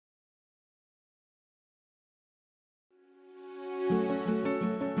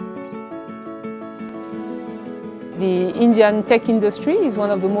The Indian tech industry is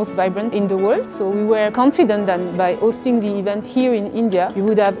one of the most vibrant in the world, so we were confident that by hosting the event here in India, we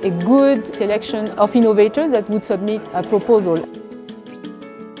would have a good selection of innovators that would submit a proposal.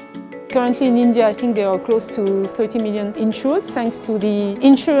 Currently in India, I think there are close to 30 million insured thanks to the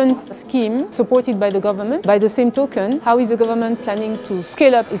insurance scheme supported by the government. By the same token, how is the government planning to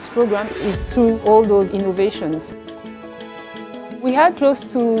scale up its program is through all those innovations. We had close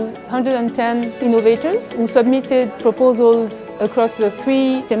to 110 innovators who submitted proposals across the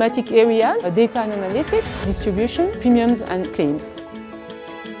 3 thematic areas: data and analytics, distribution, premiums and claims.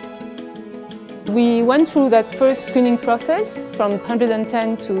 We went through that first screening process from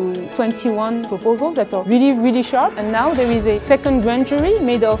 110 to 21 proposals that are really sharp, and now there is a second grand jury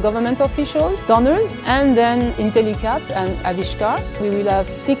made of government officials, donors, and then InsueTech and Avishkar. We will have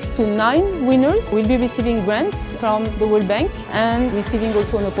 6 to 9 winners. We'll be receiving grants from the World Bank and receiving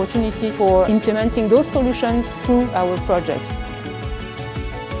also an opportunity for implementing those solutions through our projects.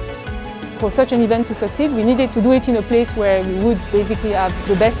 For such an event to succeed, we needed to do it in a place where we would basically have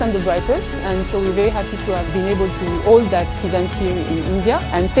the best and the brightest, and so we're very happy to have been able to hold that event here in India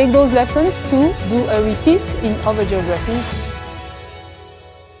and take those lessons to do a repeat in other geographies.